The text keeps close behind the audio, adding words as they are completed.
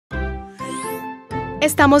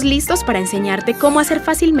Estamos listos para enseñarte cómo hacer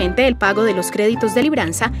fácilmente el pago de los créditos de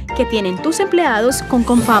libranza que tienen tus empleados con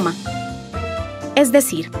Comfama. Es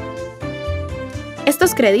decir,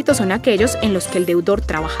 estos créditos son aquellos en los que el deudor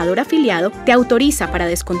trabajador afiliado te autoriza para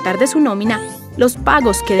descontar de su nómina los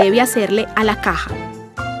pagos que debe hacerle a la caja.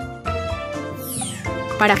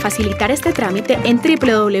 Para facilitar este trámite, en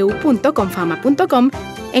www.comfama.com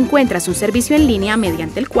encuentras un servicio en línea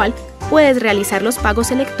mediante el cual puedes realizar los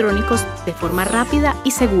pagos electrónicos de forma rápida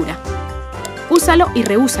y segura. Úsalo y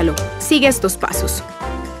reúsalo. Sigue estos pasos.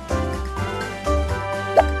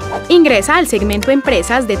 Ingresa al segmento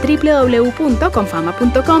Empresas de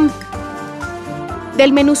www.comfama.com.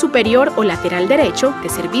 Del menú superior o lateral derecho de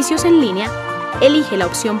Servicios en línea, elige la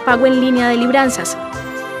opción Pago en línea de libranzas.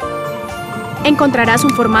 Encontrarás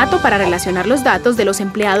un formato para relacionar los datos de los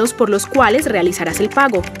empleados por los cuales realizarás el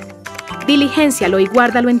pago. Diligéncialo y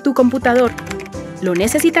guárdalo en tu computador. Lo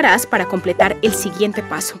necesitarás para completar el siguiente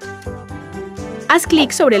paso. Haz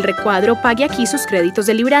clic sobre el recuadro Pague aquí sus créditos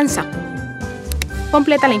de libranza.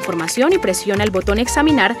 Completa la información y presiona el botón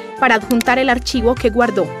Examinar para adjuntar el archivo que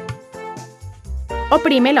guardó.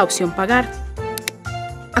 Oprime la opción Pagar.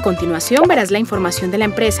 A continuación verás la información de la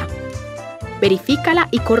empresa. Verifícala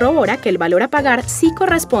y corrobora que el valor a pagar sí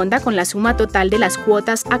corresponda con la suma total de las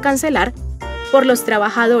cuotas a cancelar por los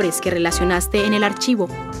trabajadores que relacionaste en el archivo.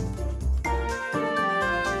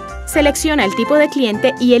 Selecciona el tipo de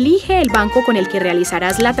cliente y elige el banco con el que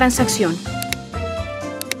realizarás la transacción.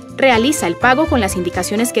 Realiza el pago con las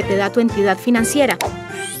indicaciones que te da tu entidad financiera.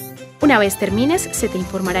 Una vez termines, se te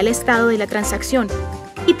informará el estado de la transacción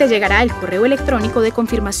y te llegará el correo electrónico de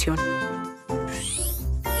confirmación.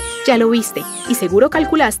 Ya lo viste y seguro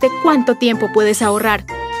calculaste cuánto tiempo puedes ahorrar.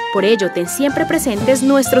 Por ello, ten siempre presentes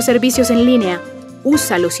nuestros servicios en línea.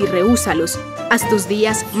 Úsalos y reúsalos. Haz tus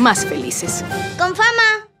días más felices.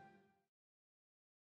 ¡Comfama!